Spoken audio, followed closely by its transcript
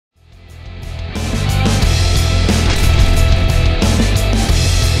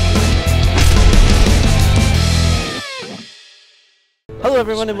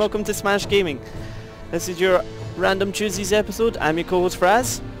everyone and welcome to Smash Gaming. This is your Random Tuesdays episode. I'm your co-host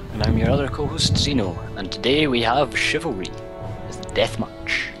Frazzz. And I'm your other co-host Xeno. And today we have Chivalry as the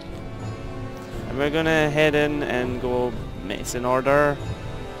deathmatch. And we're gonna head in and go mace in order.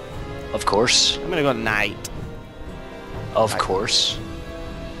 Of course. I'm gonna go knight. Of course.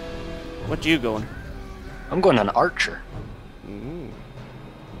 What you going? I'm going an archer. Ooh.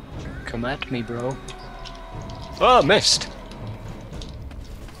 Come at me, bro. Oh, missed.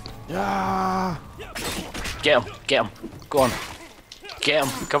 Ah. Get him, get him. Go on. Get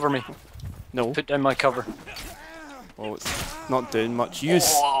him, cover me. No. Put down my cover. Oh, it's not doing much use.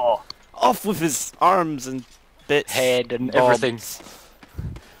 Oh, Off with his arms and bits. head and bobs. everything.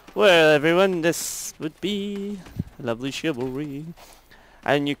 Well, everyone, this would be lovely Chivalry.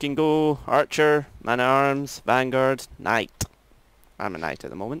 And you can go archer, man-at-arms, vanguard, knight. I'm a knight at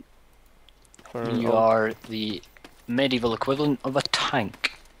the moment. You are the medieval equivalent of a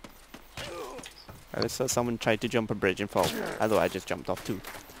tank. I saw someone tried to jump a bridge and fall, although I just jumped off too.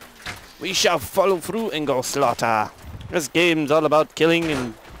 We shall follow through and go slaughter. This game's all about killing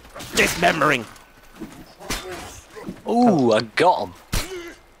and dismembering. Ooh, I got him.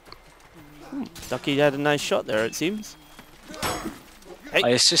 Ducky had a nice shot there, it seems. Hey.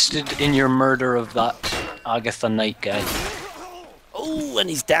 I assisted in your murder of that Agatha Knight guy. Oh, and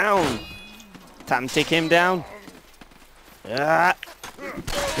he's down. Time to take him down. Ah.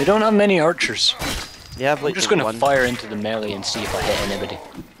 They don't have many archers. Yeah, like I'm just going to fire into the melee and see if I hit anybody.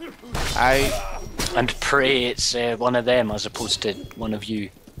 And pray it's one of them as opposed to one of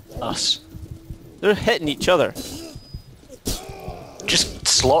you. Us. They're hitting each other. Just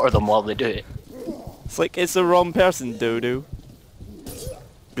slaughter them while they do it. It's like it's the wrong person, doo-doo.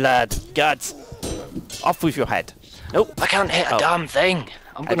 Blood, guts. Off with your head. Nope. I can't hit a damn thing.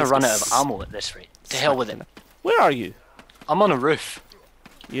 I'm going to just run out of ammo at this rate. To hell with it. Where are you? I'm on a roof.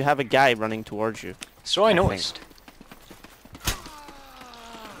 You have a guy running towards you. So I noticed.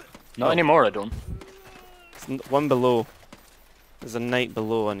 Not anymore, I don't. There's one below. There's a knight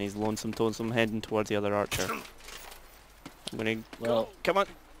below and he's lonesome tonesome heading towards the other archer. I'm gonna... Well... Come on!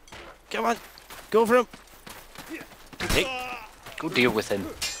 Come on! Go for him! Hey. Go deal with him.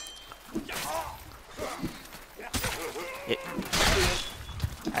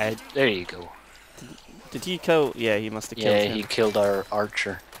 There you go. Did he kill... Yeah, he must have killed him. Yeah, he killed our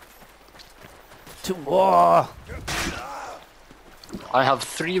archer. To war! I have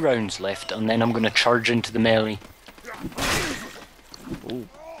 3 rounds left and then I'm going to charge into the melee. Ooh,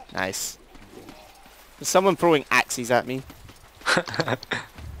 nice. There's someone throwing axes at me.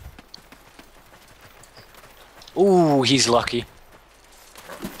 Ooh, he's lucky.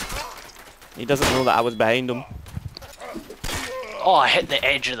 He doesn't know that I was behind him. Oh, I hit the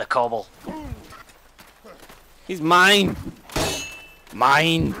edge of the cobble. He's mine!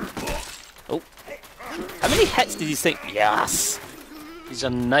 Mine! Oh. How many hits did he think? Yes! He's a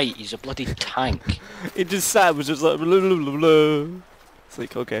knight, he's a bloody tank. He just sat, was just like blah, blah, blah, blah. It's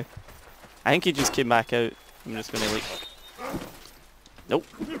like, okay. I think he just came back out. I'm just gonna like... Nope.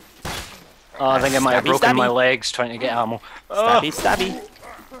 Oh, I think I might have broken stabby. my legs trying to get ammo. Stabby, stabby.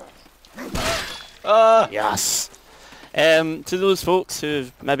 Yes! To those folks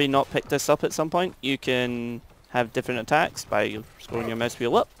who've maybe not picked this up at some point, you can have different attacks by scrolling your mouse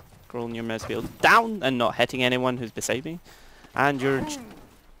wheel up, scrolling your mouse wheel down, and not hitting anyone who's beside me. And your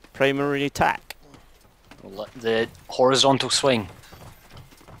primary attack. The horizontal swing.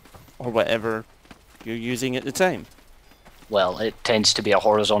 Or whatever you're using at the time. Well, it tends to be a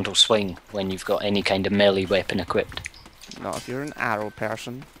horizontal swing when you've got any kind of melee weapon equipped. Not if you're an arrow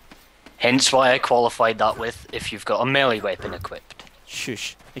person. Hence why I qualified that with if you've got a melee weapon equipped.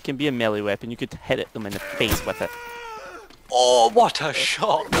 Shush. It can be a melee weapon. You could hit them in the face with it. Oh, what a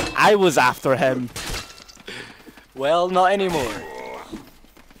shot! I was after him. Well, not anymore.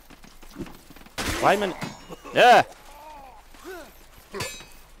 Why man? Yeah.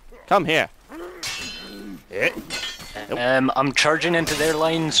 Come here. Nope. I'm charging into their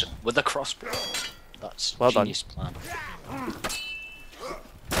lines with a crossbow. That's well genius plan.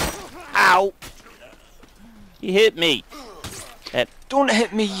 Ow! He hit me. Don't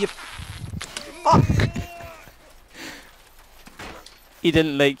hit me, you fuck! He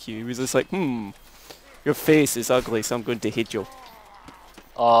didn't like you. He was just like, your face is ugly, so I'm going to hit you.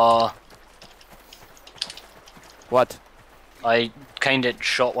 What? I kinda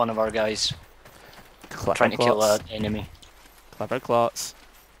shot one of our guys. Clever trying to kill clots. an enemy. Clever clots.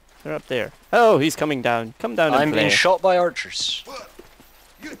 They're up there. Oh, he's coming down. Come down and I'm play. being shot by archers.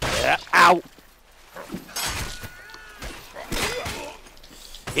 Yeah. Ow!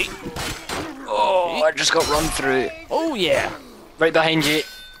 Oh, I just got run through. Oh yeah! Right behind you.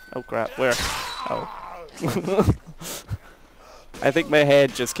 Oh crap, where? Oh. I think my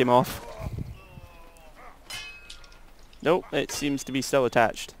head just came off. Nope, it seems to be still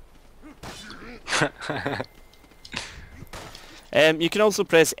attached. You can also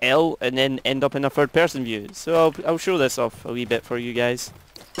press L and then end up in a third person view. So I'll show this off a wee bit for you guys.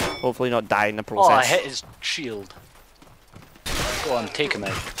 Hopefully not die in the process. Oh, I hit his shield. Go on, take him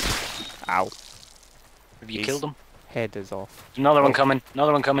out. Ow. Have you His killed him? head is off. Another one coming.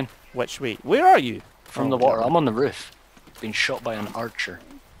 Another one coming. Which way? Where are you? From Oh, the water. God. I'm on the roof. Being shot by an archer.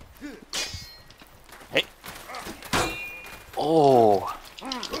 Hey. Oh.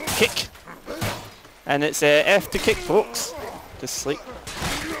 Kick. And it's F to kick, folks. Just like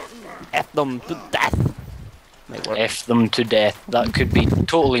F them to death. Might work. F them to death. That could be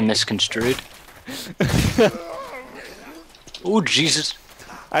totally misconstrued. Oh, Jesus.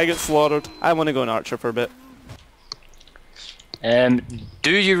 I get slaughtered. I want to go an archer for a bit.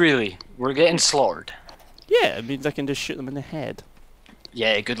 Do you really? We're getting slaughtered. Yeah, it means I can just shoot them in the head.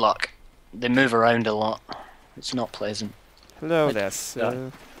 Yeah, good luck. They move around a lot. It's not pleasant. Hello there,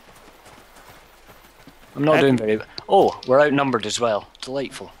 sir. I'm not doing very well. Oh, we're outnumbered as well.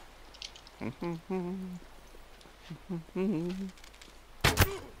 Delightful.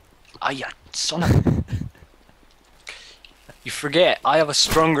 Ah, you son of... You forget, I have a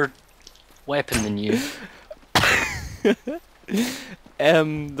stronger weapon than you.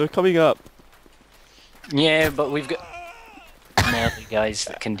 They're coming up. Yeah, but we've got melee guys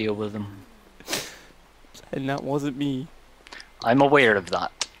that can deal with them. And that wasn't me. I'm aware of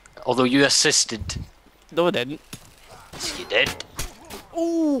that. Although you assisted. No, I didn't. Yes, you did.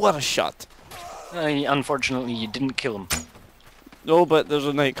 Ooh, what a shot. Unfortunately, you didn't kill him. No, but there's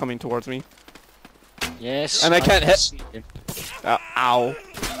a knight coming towards me. Yes. And I can't hit. see him. Ow.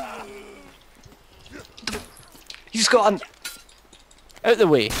 He's got an... Out the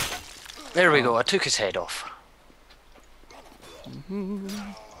way. There we go, I took his head off.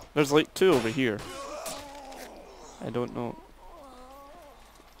 There's like two over here. I don't know.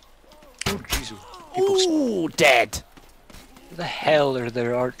 Oh, Jesus. Ooh, dead. Where the hell are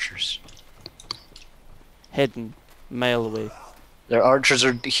their archers? Hidden. Mile away. Their archers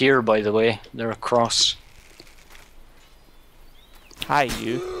are here, by the way. They're across. Hi,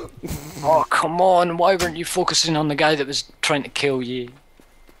 you. Oh, come on. Why weren't you focusing on the guy that was trying to kill you?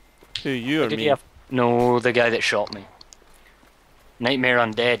 Who, you or Did me? he have... No, the guy that shot me. Nightmare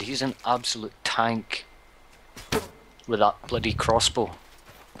Undead. He's an absolute tank. With that bloody crossbow.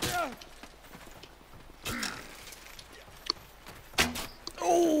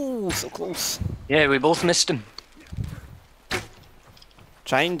 Oh, so close. Yeah, we both missed him.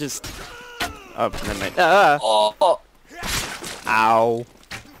 Try and just... Oh, never mind. Ah! Oh. Ow.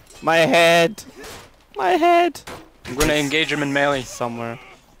 My head. My head. I'm gonna engage him in melee. Somewhere.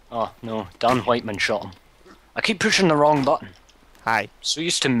 Oh, no. Dan Whiteman shot him. I keep pushing the wrong button. Hi. So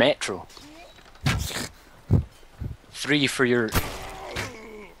used to Metro. 3 for your...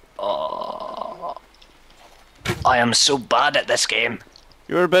 Oh. I am so bad at this game.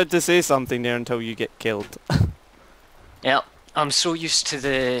 You were about to say something there until you get killed. Yep, I'm so used to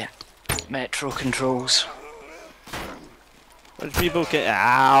the Metro controls. But people can...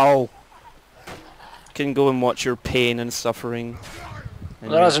 Ow! Can go and watch your pain and suffering.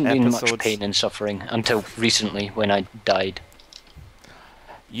 And There hasn't been episodes. much pain and suffering until recently when I died.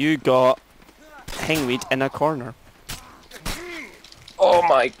 You got hangweed in a corner. Oh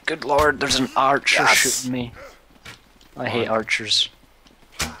my good lord, there's an archer Yes. shooting me. I hate archers.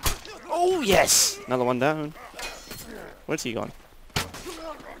 Oh yes! Another one down. Where's he gone?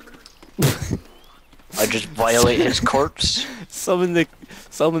 I just violate his corpse. Some of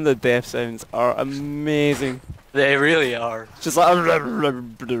the death sounds are amazing. They really are. Just like out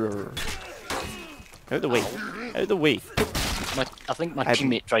the way. Out the way. I think my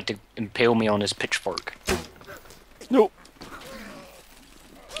teammate tried to impale me on his pitchfork. No.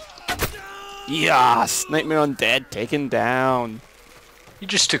 Yes! Nightmare Undead taken down. He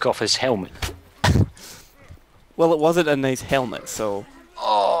just took off his helmet. Well, it wasn't a nice helmet, so...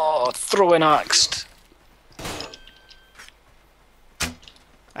 Oh, throwing axed.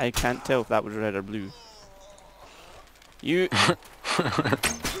 I can't tell if that was red or blue. You...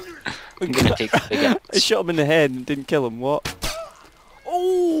 I'm gonna take the big I axe. shot him in the head and didn't kill him, what?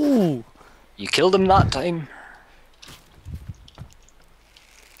 Oh! You killed him that time.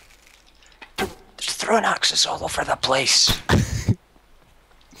 There's throwing axes all over the place.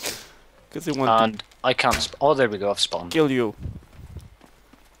 Because they want And I can't oh, there we go, I've spawned. to kill you.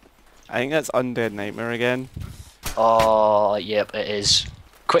 I think that's Undead Nightmare again. Oh, yep, it is.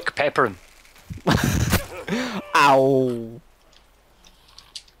 Quick, pepper him. Ow!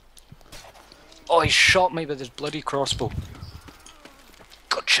 Oh, he shot me with his bloody crossbow.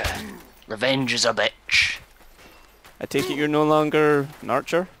 Gotcha. Revenge is a bitch. I take it you're no longer an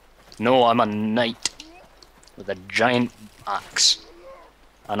archer? No, I'm a knight with a giant axe,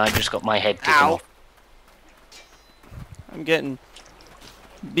 and I just got my head taken Ow. off. I'm getting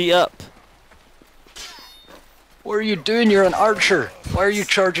beat up. What are you doing? You're an archer. Why are you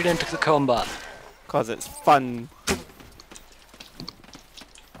charging into the combat? Cause it's fun.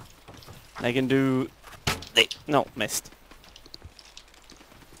 I can do... No, missed.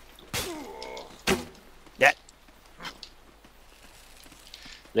 Yeah.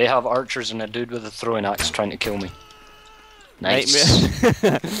 They have archers and a dude with a throwing axe trying to kill me. Nice.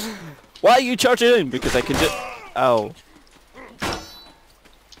 Nightmare. Why are you charging in? Because I can do... Oh.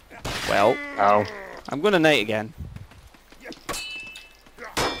 Well. Ow. I'm gonna knight again.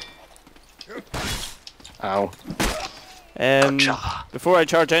 Ow. Gotcha. Before I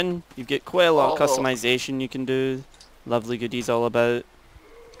charge in, you get quite a lot of Oh. customization you can do. Lovely goodies all about.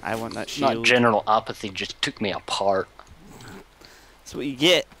 I want that shield. That general apathy just took me apart. That's what you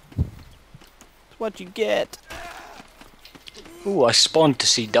get. That's what you get. Ooh, I spawned to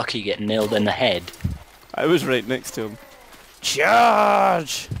see Ducky get nailed in the head. I was right next to him.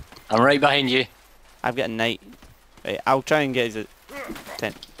 Charge! I'm right behind you. I've got a knight. Right, I'll try and get his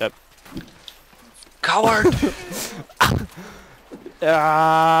tent up. Coward!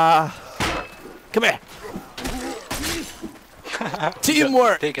 Come here.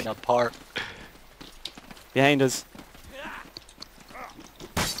 Teamwork. Taken apart. Behind us.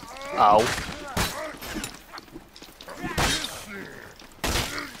 Ow.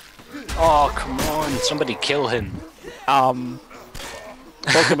 Oh, come on. Somebody kill him.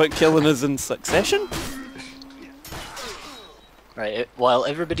 Talk about killing us in succession? Right, while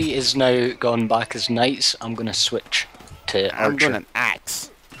everybody is now gone back as knights, I'm gonna switch to I'm archer. going an axe.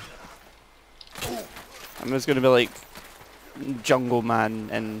 I'm just gonna be like Jungle Man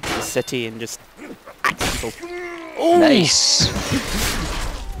in the city and just axe people. Oh! Nice!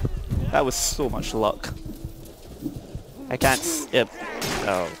 That was so much luck. I can't yep.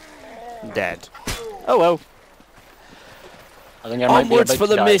 Oh. Dead. Oh well. I think I might be Onwards about for to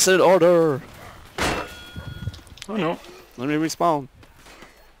the die. Mason Order! Oh no. Let me respawn.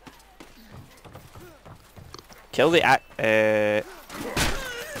 Kill the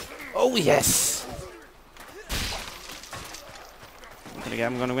Oh yes! I'm gonna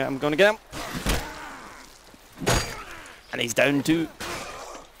get him, I'm gonna get him! And he's down too.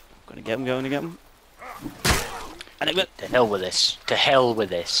 Gonna get him. And it went. To hell with this. To hell with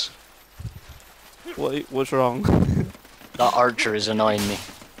this. What's wrong? That archer is annoying me.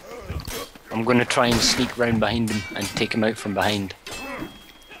 I'm gonna try and sneak round behind him and take him out from behind.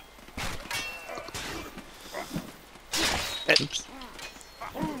 Oops.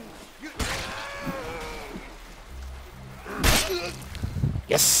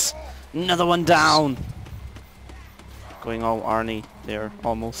 Yes! Another one down! Going all Arnie there,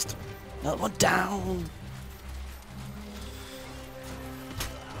 almost. Another one down!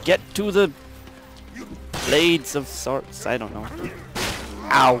 Get to the blades of sorts, I don't know.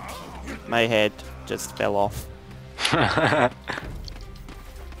 Ow! My head just fell off.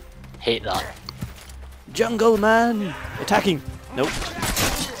 Hate that. Jungle Man! Attacking! Nope.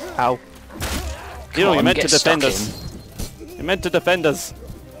 Ow. You know, on, you meant to get defend stuck us. You meant to defend us.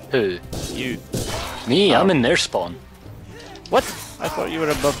 Who? You. Me? I'm in their spawn. What? I thought you were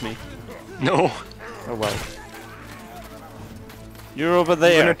above me. No. Oh well. You're over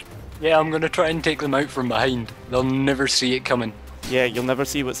there. Yeah, I'm gonna try and take them out from behind. They'll never see it coming. Yeah, you'll never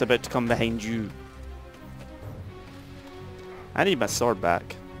see what's about to come behind you. I need my sword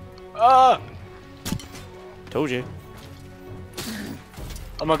back. Ah! Told you.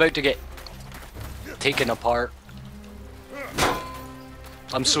 I'm about to get taken apart.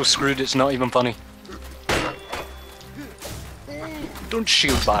 I'm so screwed it's not even funny. Don't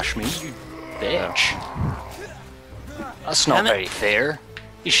shield bash me, you bitch. That's not Damn it. very fair.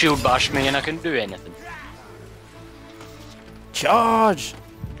 You shield bashed me and I couldn't do anything. Charge!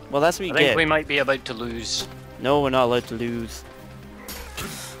 Well, that's what you I think get. we might be about to lose. No, we're not allowed to lose.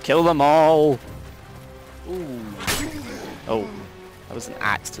 Kill them all! Ooh. Oh, that was an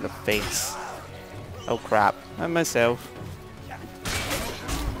axe to the face. Oh crap. And myself.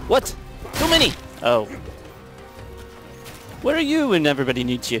 What? Too many! Oh. Where are you when everybody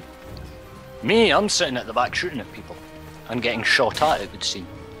needs you? Me, I'm sitting at the back shooting at people. And getting shot at, it would seem.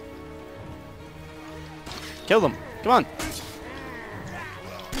 Kill them. Come on.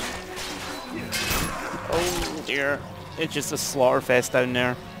 Oh dear. It's just a slaughter fest down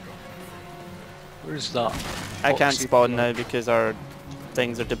there. Where's that? I can't Foxy spawn boy? now because our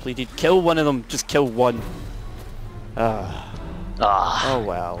things are depleted. Kill one of them. Just kill one. Oh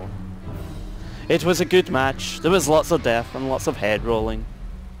well. It was a good match. There was lots of death and lots of head rolling.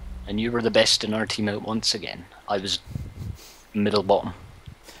 And you were the best in our team out once again. I was middle bottom.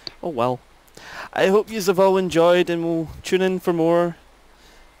 Oh well. I hope you have all enjoyed and will tune in for more.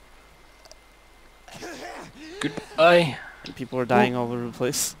 Goodbye. People are dying all over the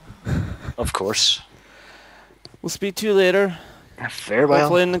place. Of course. We'll speak to you later. Farewell.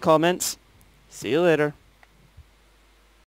 Hopefully in the comments. See you later.